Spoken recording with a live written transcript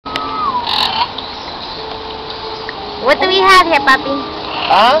What do we have here, papi?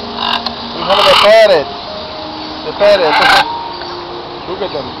 Huh? We have the parrot. The parrot. Look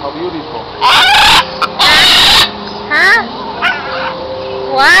at them, how beautiful. Huh?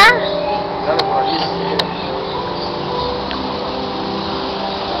 What? Dale por aquí.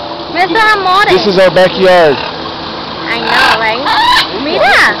 Mira estos amores. This is our backyard. I know, right?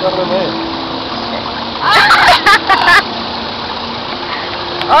 Mira.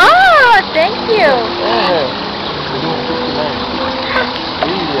 Oh, thank you.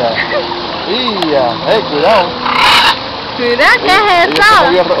 Cuidado. Mira, ¿qué es eso?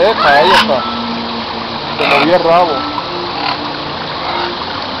 Ahí está. Se movió el rabo.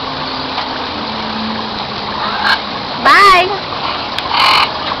 Bye.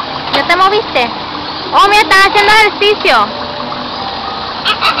 ¿Ya te moviste? Oh, mira, están haciendo ejercicio.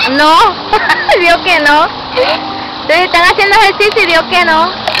 No, digo que no. Entonces están haciendo ejercicio y digo que no.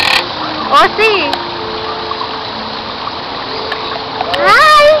 Oh, sí.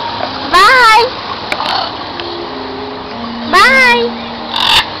 Hi. Bye. Bye.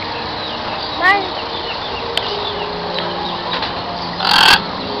 Bye.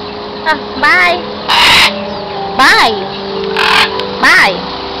 Bye. Bye. Bye.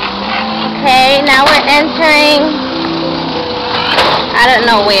 Okay, now we're entering, I don't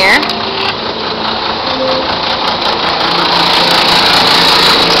know where.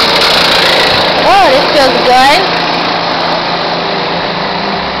 Oh, this feels good.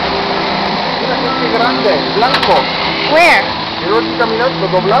 Grande, blanco. Where? Quiero aquí caminando,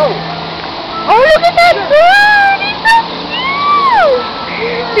 doblado. Oh, look at that bird! He's so cute!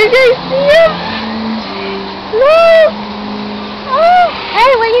 Did you see him? Look! Oh,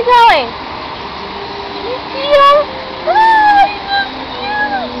 hey, where are you going? You see him? Oh, he's so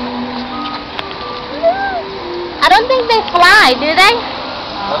cute! Look. I don't think they fly, do they?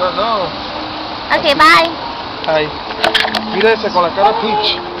 I don't know. Okay, bye. Ay, mira ese con la cara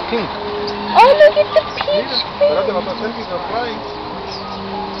peach, pink. Oh, look at the peach face. Espérate, no te acerques, no flying.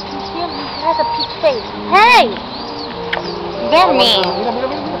 He has a peach face. Hey! Get me.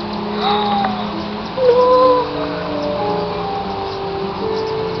 Mira.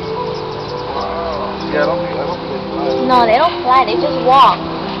 Yeah, I don't think they fly. No, they don't fly. They just walk.